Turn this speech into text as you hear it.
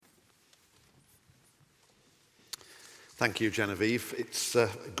Thank you, Genevieve. It's a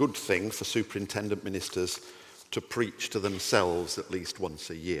good thing for superintendent ministers to preach to themselves at least once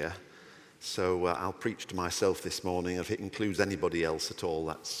a year. So I'll preach to myself this morning. If it includes anybody else at all,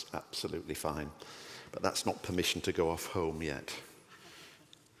 that's absolutely fine. But that's not permission to go off home yet.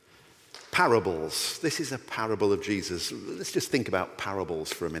 Parables. This is a parable of Jesus. Let's just think about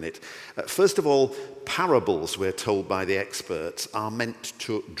parables for a minute. First of all, parables, we're told by the experts, are meant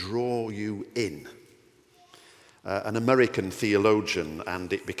to draw you in. An American theologian,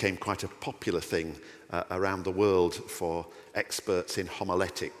 and it became quite a popular thing around the world for experts in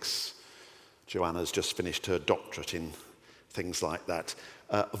homiletics. Joanna's just finished her doctorate in things like that.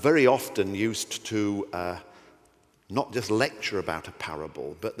 Very often used to not just lecture about a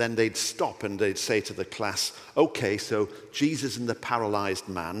parable, but then they'd stop and they'd say to the class, okay, so Jesus and the paralyzed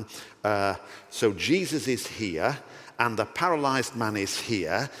man. So Jesus is here, and the paralyzed man is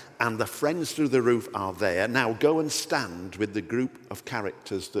here, and the friends through the roof are there. Now go and stand with the group of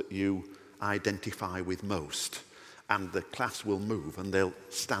characters that you identify with most. And the class will move, and they'll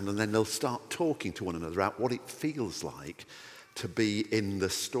stand, and then they'll start talking to one another about what it feels like to be in the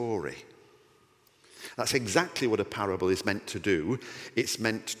story. That's exactly what a parable is meant to do. It's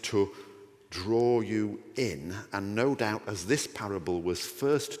meant to draw you in, and no doubt as this parable was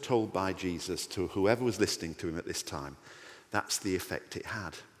first told by Jesus to whoever was listening to him at this time, that's the effect it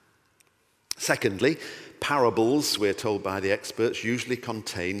had. Secondly, parables, we're told by the experts, usually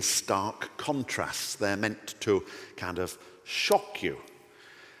contain stark contrasts. They're meant to kind of shock you.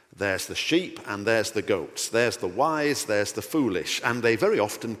 There's the sheep and there's the goats. There's the wise, there's the foolish. And they very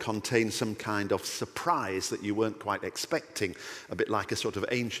often contain some kind of surprise that you weren't quite expecting, a bit like a sort of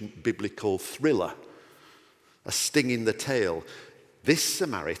ancient biblical thriller, a sting in the tail. This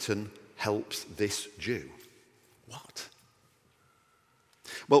Samaritan helps this Jew. What?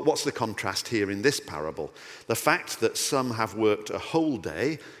 Well, what's the contrast here in this parable? The fact that some have worked a whole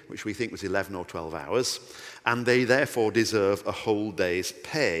day, which we think was 11 or 12 hours, and they therefore deserve a whole day's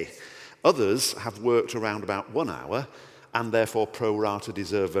pay. Others have worked around about 1 hour, and therefore pro rata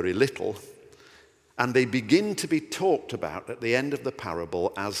deserve very little. And they begin to be talked about at the end of the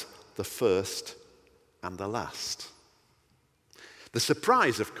parable as the first and the last. The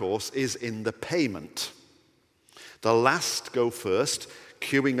surprise, of course, is in the payment. The last go first,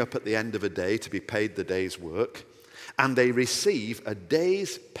 queuing up at the end of a day to be paid the day's work, and they receive a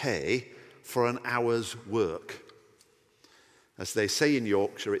day's pay for an hour's work. As they say in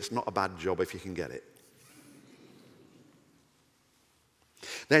Yorkshire, it's not a bad job if you can get it.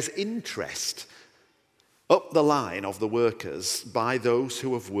 There's interest up the line of the workers by those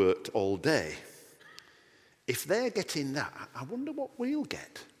who have worked all day. If they're getting that, I wonder what we'll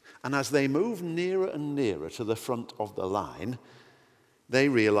get. And as they move nearer and nearer to the front of the line, they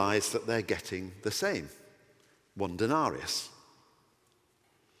realize that they're getting the same, 1 denarius.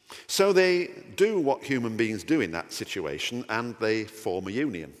 So they do what human beings do in that situation, and they form a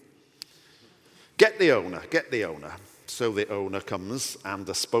union. Get the owner. So the owner comes, and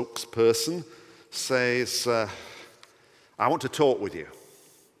the spokesperson says, I want to talk with you.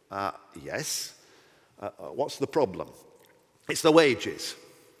 Yes. What's the problem? It's the wages.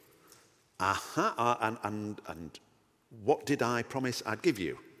 And what did I promise I'd give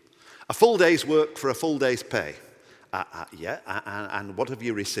you? A full day's work for a full day's pay. And what have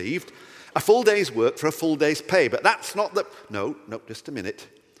you received? A full day's work for a full day's pay. But that's not the... No, just a minute.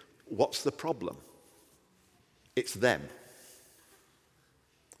 What's the problem? It's them.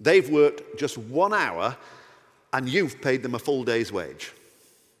 They've worked just 1 hour, and you've paid them a full day's wage.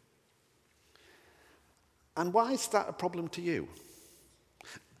 And why is that a problem to you?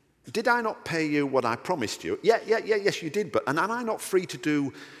 Did I not pay you what I promised you? Yes, you did. And am I not free to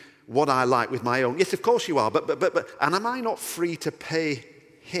do what I like with my own? Yes, of course you are. But and am I not free to pay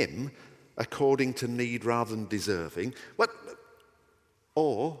him according to need rather than deserving? What?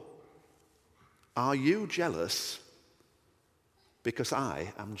 Or are you jealous because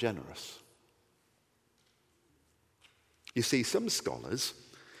I am generous? You see, some scholars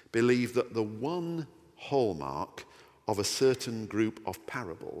believe that the one hallmark of a certain group of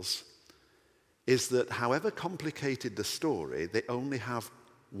parables is that however complicated the story, they only have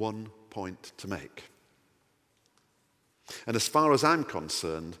one point to make. And as far as I'm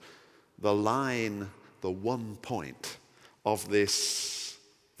concerned, the one point of this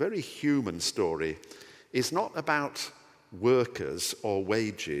very human story is not about workers or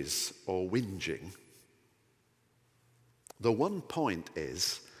wages or whinging. The one point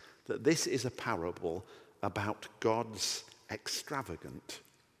is that this is a parable about God's extravagant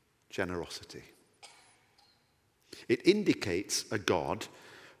generosity. It indicates a God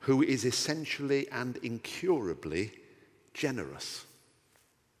who is essentially and incurably generous.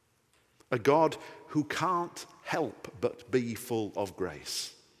 A God who can't help but be full of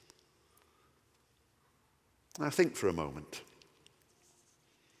grace. Now think for a moment.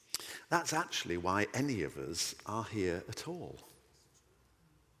 That's actually why any of us are here at all.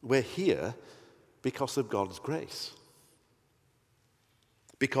 We're here because of God's grace.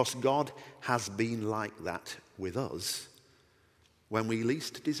 Because God has been like that with us when we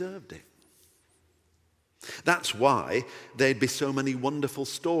least deserved it. That's why there'd be so many wonderful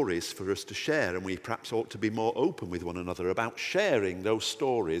stories for us to share, and we perhaps ought to be more open with one another about sharing those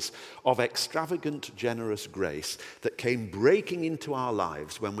stories of extravagant, generous grace that came breaking into our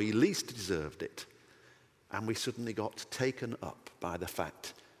lives when we least deserved it, and we suddenly got taken up by the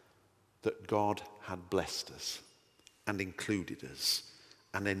fact that God had blessed us and included us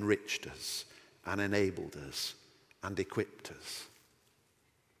and enriched us and enabled us and equipped us.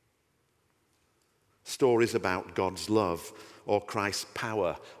 Stories about God's love or Christ's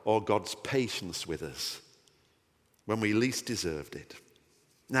power or God's patience with us when we least deserved it.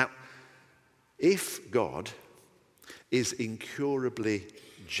 Now, if God is incurably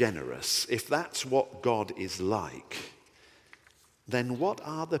generous, if that's what God is like, then what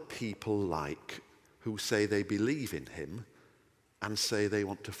are the people like who say they believe in him and say they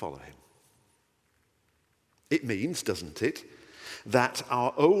want to follow him? It means, doesn't it, that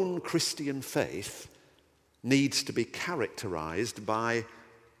our own Christian faith needs to be characterized by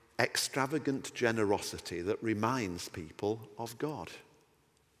extravagant generosity that reminds people of God.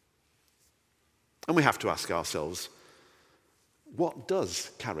 And we have to ask ourselves, what does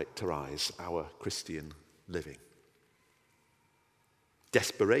characterize our Christian living?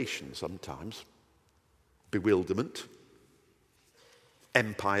 Desperation sometimes, bewilderment,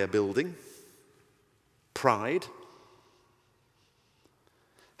 empire building, pride.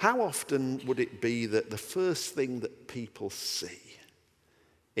 How often would it be that the first thing that people see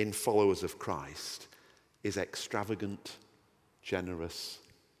in followers of Christ is extravagant, generous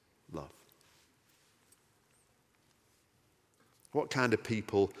love? What kind of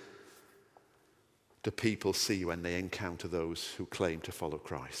people do people see when they encounter those who claim to follow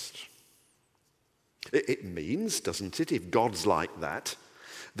Christ? It means, doesn't it, if God's like that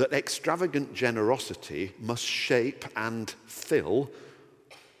extravagant generosity must shape and fill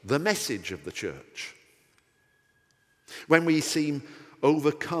the message of the church. When we seem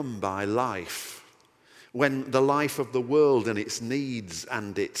overcome by life, when the life of the world and its needs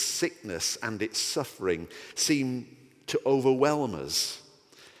and its sickness and its suffering seem to overwhelm us,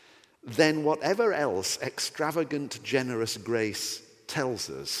 then whatever else extravagant, generous grace tells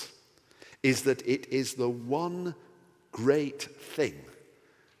us is that it is the one great thing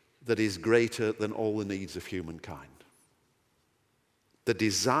that is greater than all the needs of humankind. The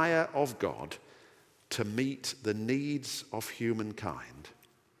desire of God to meet the needs of humankind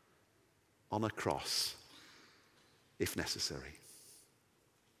on a cross, if necessary.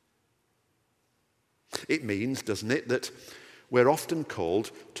 It means, doesn't it, that we're often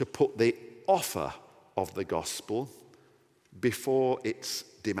called to put the offer of the gospel before its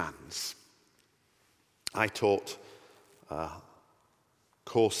demands. I taught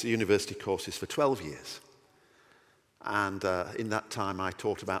university courses for 12 years. And in that time, I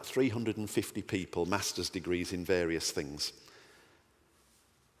taught about 350 people master's degrees in various things.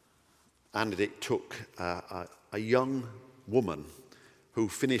 And it took a young woman who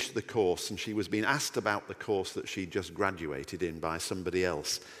finished the course, and she was being asked about the course that she just graduated in by somebody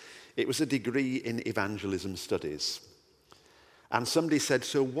else. It was a degree in evangelism studies. And somebody said,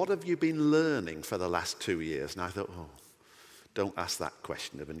 "So what have you been learning for the last 2 years?" And I thought, don't ask that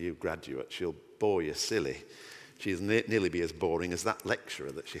question of a new graduate. She'll bore you silly. She'll nearly be as boring as that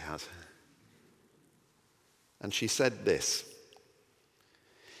lecturer that she has. And she said this: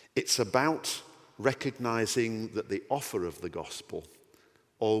 it's about recognizing that the offer of the gospel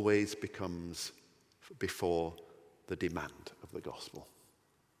always becomes before the demand of the gospel.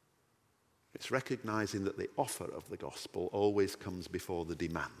 It's recognizing that the offer of the gospel always comes before the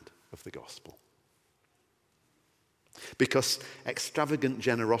demand of the gospel. Because extravagant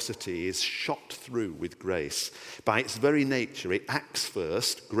generosity is shot through with grace. By its very nature, it acts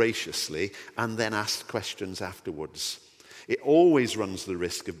first graciously and then asks questions afterwards. It always runs the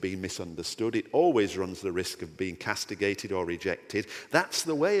risk of being misunderstood. It always runs the risk of being castigated or rejected. That's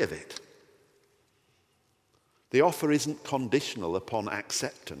the way of it. The offer isn't conditional upon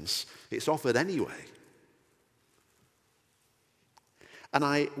acceptance. It's offered anyway. And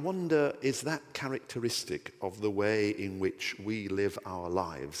I wonder, is that characteristic of the way in which we live our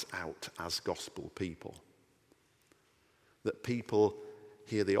lives out as gospel people? That people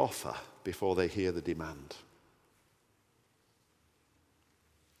hear the offer before they hear the demand.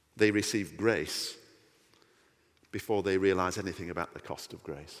 they receive grace before they realize anything about the cost of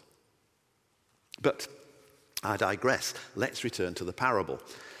grace. But I digress. Let's return to the parable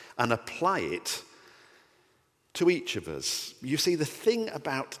and apply it to each of us. You see, the thing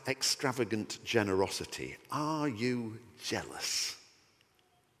about extravagant generosity, are you jealous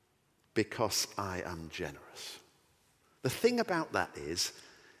because I am generous? The thing about that is,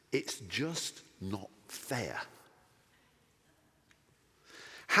 it's just not fair.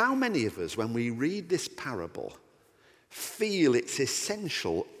 How many of us, when we read this parable, feel its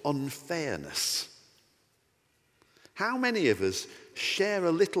essential unfairness? How many of us share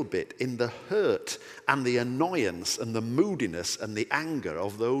a little bit in the hurt and the annoyance and the moodiness and the anger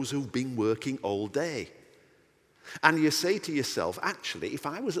of those who've been working all day? And you say to yourself, actually, if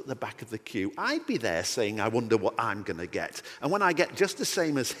I was at the back of the queue, I'd be there saying, I wonder what I'm going to get. And when I get just the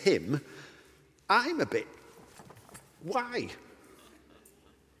same as him, I'm a bit, why?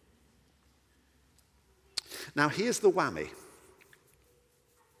 Now, here's the whammy.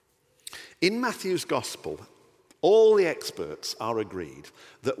 In Matthew's Gospel, all the experts are agreed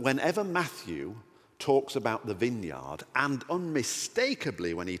that whenever Matthew talks about the vineyard, and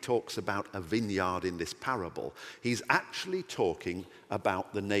unmistakably when he talks about a vineyard in this parable, he's actually talking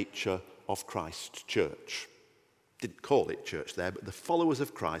about the nature of Christ's church. Didn't call it church there, but the followers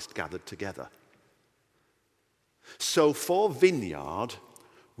of Christ gathered together. So for vineyard,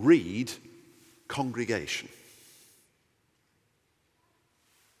 read congregation.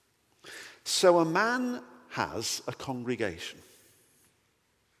 So a man has a congregation.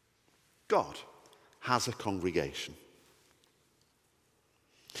 God has a congregation.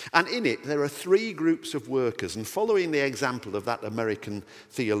 And in it, there are three groups of workers. And following the example of that American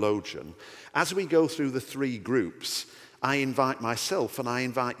theologian, as we go through the three groups, I invite myself and I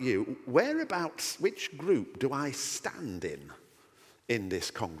invite you, whereabouts, which group do I stand in this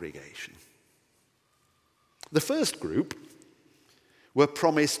congregation? The first group were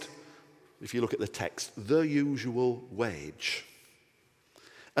promised, if you look at the text, the usual wage.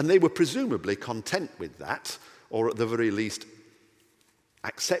 And they were presumably content with that, or at the very least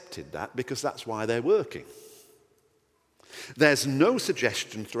accepted that, because that's why they're working. There's no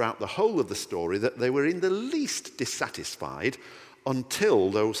suggestion throughout the whole of the story that they were in the least dissatisfied until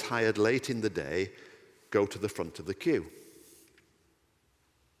those hired late in the day go to the front of the queue.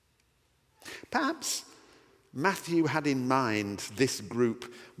 Perhaps Matthew had in mind this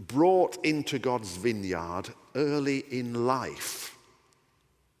group brought into God's vineyard early in life,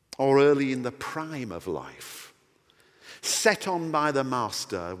 or early in the prime of life. Set on by the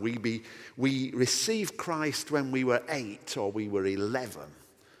Master, we received Christ when we were 8 or we were 11.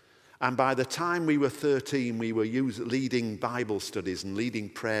 And by the time we were 13, we were leading Bible studies and leading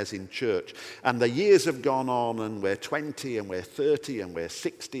prayers in church. And the years have gone on, and we're 20, and we're 30, and we're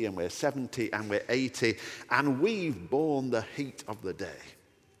 60, and we're 70, and we're 80, and we've borne the heat of the day.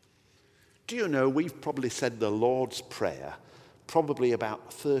 Do you know, we've probably said the Lord's Prayer probably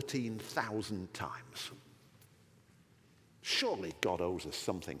about 13,000 times. Surely God owes us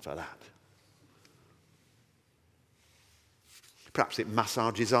something for that. Perhaps it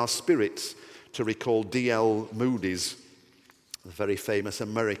massages our spirits to recall D.L. Moody's, the very famous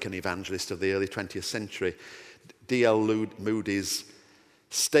American evangelist of the early 20th century. D.L. Moody's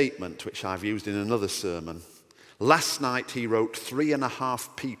statement, which I've used in another sermon. Last night, he wrote,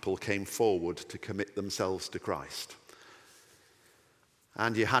 3.5 people came forward to commit themselves to Christ.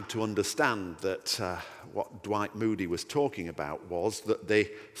 And you had to understand that what Dwight Moody was talking about was that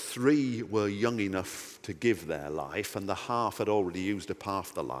the 3 were young enough to give their life, and the half had already used up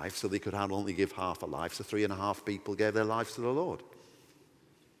half the life, so they could only give half a life, so 3.5 people gave their lives to the Lord.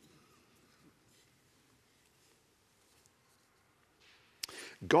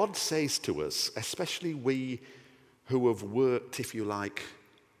 God says to us, especially we who have worked, if you like,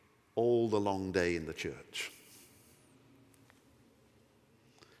 all the long day in the church,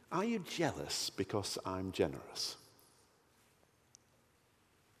 are you jealous because I'm generous?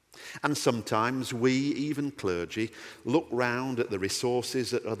 And sometimes we, even clergy, look round at the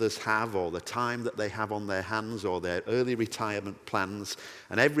resources that others have, or the time that they have on their hands, or their early retirement plans,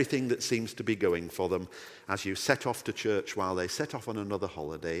 and everything that seems to be going for them as you set off to church while they set off on another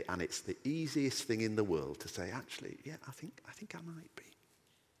holiday, and it's the easiest thing in the world to say, actually, yeah, I think I might be.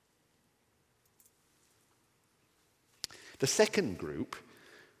 The second group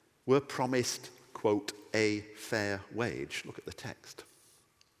were promised, quote, a fair wage. Look at the text.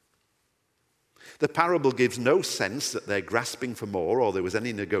 The parable gives no sense that they're grasping for more, or there was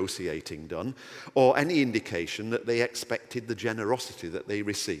any negotiating done, or any indication that they expected the generosity that they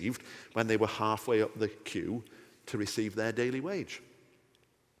received when they were halfway up the queue to receive their daily wage.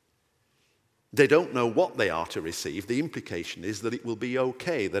 They don't know what they are to receive. The implication is that it will be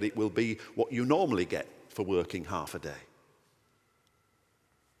okay, that it will be what you normally get for working half a day.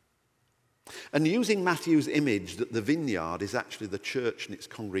 And using Matthew's image that the vineyard is actually the church and its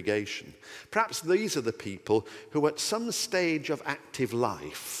congregation, perhaps these are the people who at some stage of active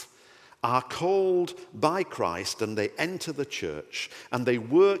life are called by Christ and they enter the church and they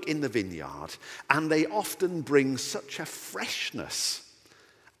work in the vineyard and they often bring such a freshness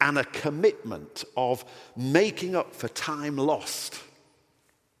and a commitment of making up for time lost.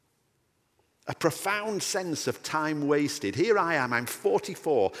 A profound sense of time wasted. Here I am, I'm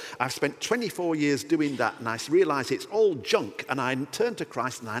 44. I've spent 24 years doing that and I realize it's all junk and I turn to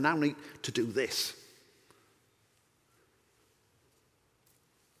Christ and I now need to do this.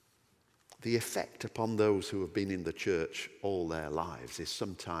 The effect upon those who have been in the church all their lives is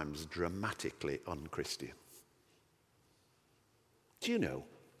sometimes dramatically unchristian. Do you know?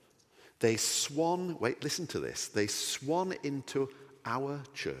 They swan into our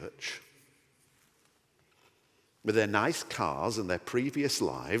church with their nice cars and their previous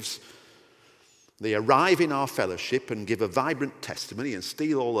lives. They arrive in our fellowship and give a vibrant testimony and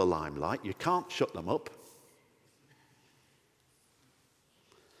steal all the limelight. You can't shut them up.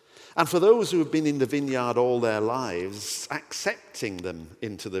 And for those who have been in the vineyard all their lives, accepting them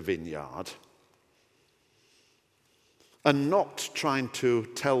into the vineyard and not trying to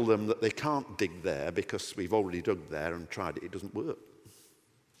tell them that they can't dig there because we've already dug there and tried it, it doesn't work.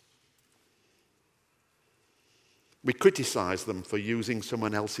 We criticize them for using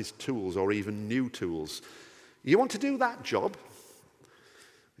someone else's tools or even new tools. You want to do that job?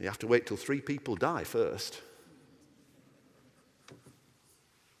 You have to wait till 3 people die first.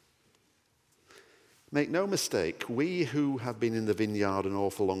 Make no mistake, we who have been in the vineyard an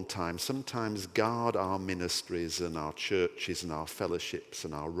awful long time sometimes guard our ministries and our churches and our fellowships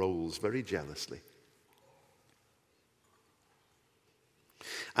and our roles very jealously.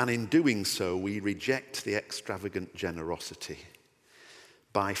 And in doing so, we reject the extravagant generosity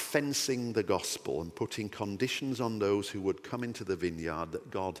by fencing the gospel and putting conditions on those who would come into the vineyard that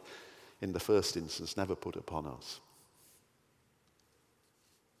God, in the first instance, never put upon us.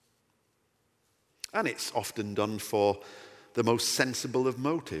 And it's often done for the most sensible of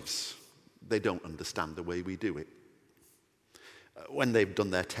motives. They don't understand the way we do it. When they've done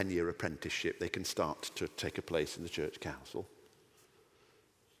their 10-year apprenticeship, they can start to take a place in the church council.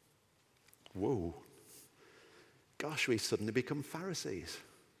 Whoa. Gosh, we've suddenly become Pharisees.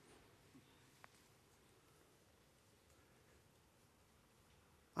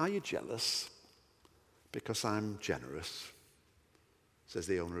 Are you jealous because I'm generous? Says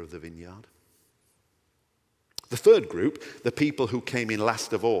the owner of the vineyard. The third group, the people who came in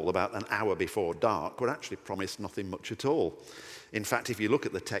last of all, about an hour before dark, were actually promised nothing much at all. In fact, if you look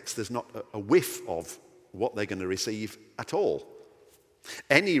at the text, there's not a whiff of what they're going to receive at all.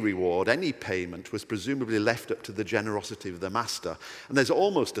 Any reward, any payment was presumably left up to the generosity of the master. And there's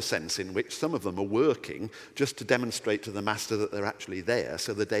almost a sense in which some of them are working just to demonstrate to the master that they're actually there,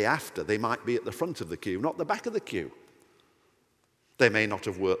 so the day after they might be at the front of the queue, not the back of the queue. They may not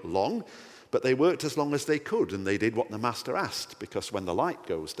have worked long, but they worked as long as they could, and they did what the master asked, because when the light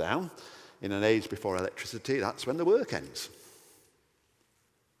goes down, in an age before electricity, that's when the work ends.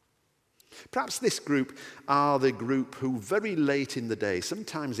 Perhaps this group are the group who very late in the day,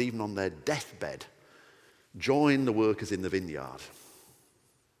 sometimes even on their deathbed, join the workers in the vineyard.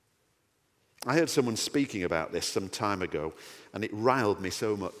 I heard someone speaking about this some time ago, and it riled me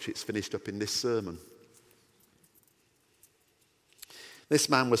so much it's finished up in this sermon. This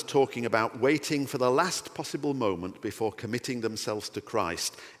man was talking about waiting for the last possible moment before committing themselves to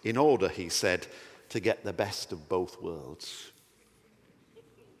Christ in order, he said, to get the best of both worlds.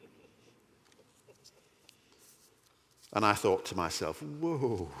 And I thought to myself,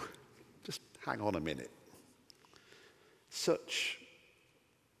 whoa, just hang on a minute. Such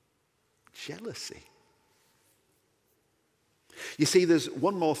jealousy. You see, there's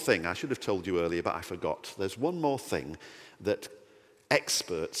one more thing. I should have told you earlier, but I forgot. There's one more thing that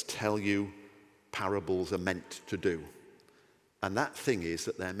experts tell you parables are meant to do. And that thing is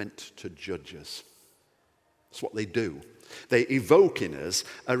that they're meant to judge us. That's what they do. They evoke in us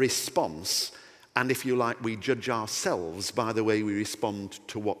a response, and if you like, we judge ourselves by the way we respond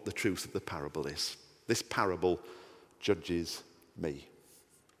to what the truth of the parable is. This parable judges me.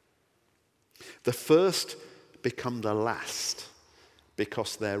 The first become the last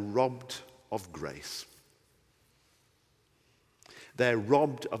because they're robbed of grace. They're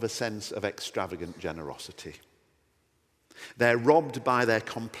robbed of a sense of extravagant generosity. They're robbed by their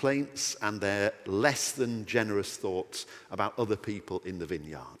complaints and their less than generous thoughts about other people in the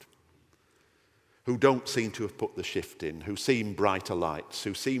vineyard. who don't seem to have put the shift in, who seem brighter lights,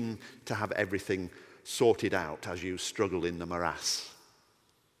 who seem to have everything sorted out as you struggle in the morass.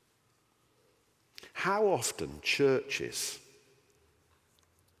 How often churches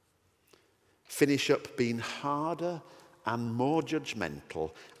finish up being harder and more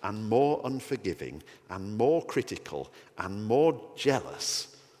judgmental and more unforgiving and more critical and more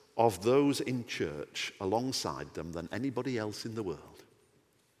jealous of those in church alongside them than anybody else in the world.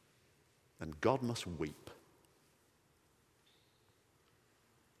 And God must weep.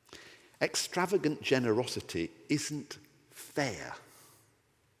 Extravagant generosity isn't fair.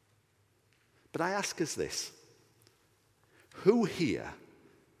 But I ask us this: who here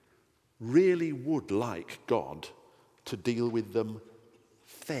really would like God to deal with them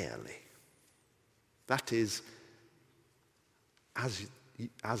fairly? That is, as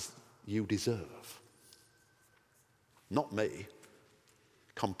you deserve. Not me.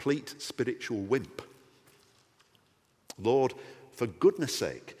 Complete spiritual wimp. Lord, for goodness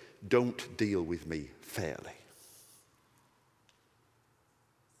sake, don't deal with me fairly.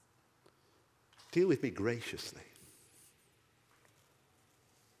 Deal with me graciously.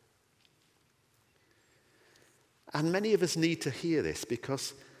 And many of us need to hear this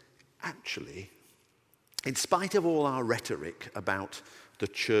because actually, in spite of all our rhetoric about the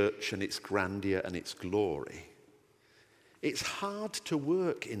church and its grandeur and its glory, it's hard to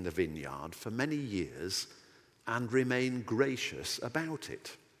work in the vineyard for many years and remain gracious about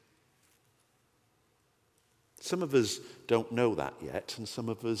it. Some of us don't know that yet, and some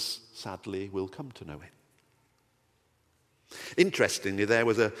of us, sadly, will come to know it. Interestingly, there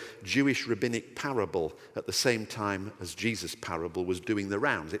was a Jewish rabbinic parable at the same time as Jesus' parable was doing the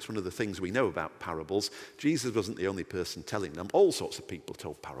rounds. It's one of the things we know about parables. Jesus wasn't the only person telling them. All sorts of people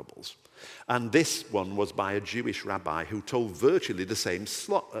told parables. And this one was by a Jewish rabbi who told virtually the same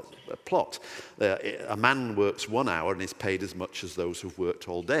plot. A man works 1 hour and is paid as much as those who've worked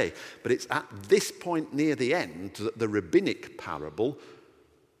all day. But it's at this point near the end that the rabbinic parable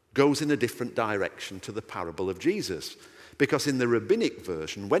goes in a different direction to the parable of Jesus. Because in the rabbinic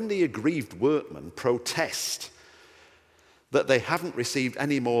version, when the aggrieved workmen protest that they haven't received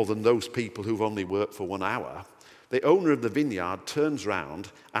any more than those people who've only worked for 1 hour, the owner of the vineyard turns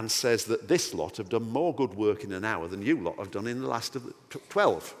round and says that this lot have done more good work in an hour than you lot have done in the last of the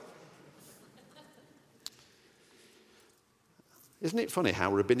 12. Isn't it funny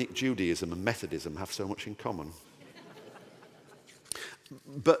how rabbinic Judaism and Methodism have so much in common?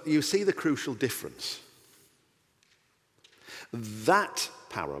 But you see the crucial difference. That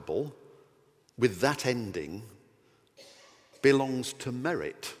parable, with that ending, belongs to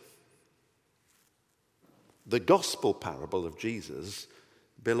merit. The gospel parable of Jesus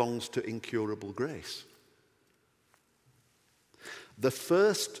belongs to incurable grace. The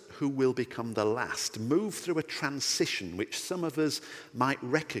first who will become the last move through a transition which some of us might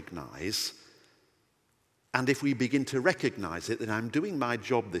recognize. And if we begin to recognize it, then I'm doing my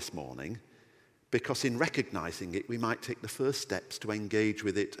job this morning, because in recognizing it, we might take the first steps to engage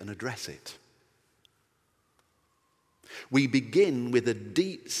with it and address it. We begin with a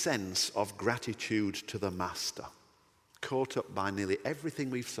deep sense of gratitude to the Master, caught up by nearly everything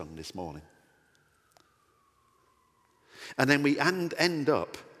we've sung this morning. And then we end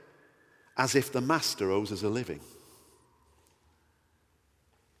up as if the Master owes us a living.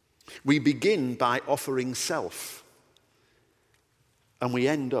 We begin by offering self, and we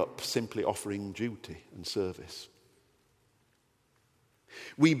end up simply offering duty and service.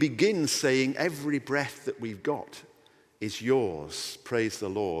 We begin saying every breath that we've got is yours, praise the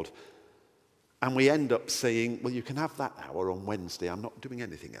Lord. And we end up saying, well, you can have that hour on Wednesday, I'm not doing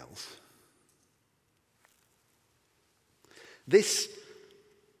anything else. This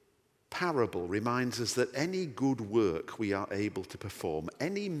parable reminds us that any good work we are able to perform,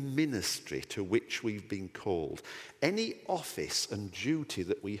 any ministry to which we've been called, any office and duty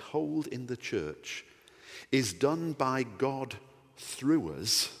that we hold in the church is done by God through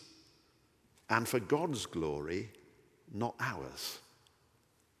us and for God's glory, not ours.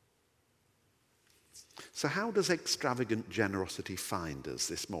 So how does extravagant generosity find us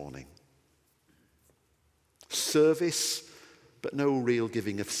this morning? Service, but no real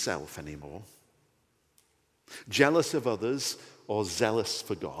giving of self anymore. Jealous of others or zealous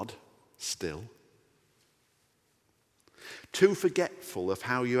for God still. Too forgetful of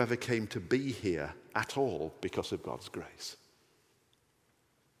how you ever came to be here at all because of God's grace.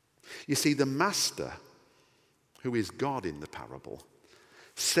 You see, the Master, who is God in the parable,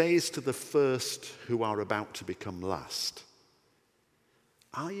 says to the first who are about to become last,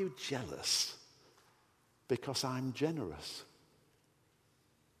 are you jealous because I'm generous?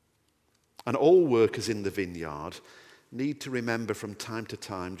 And all workers in the vineyard need to remember from time to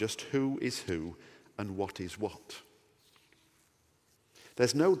time just who is who and what is what.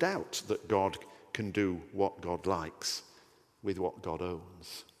 There's no doubt that God can do what God likes with what God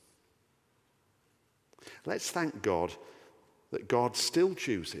owns. Let's thank God that God still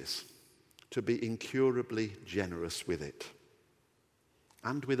chooses to be incurably generous with it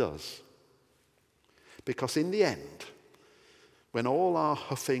and with us. Because in the end, when all our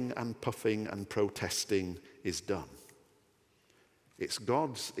huffing and puffing and protesting is done, it's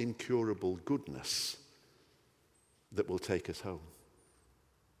God's incurable goodness that will take us home.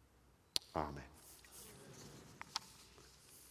 Amen.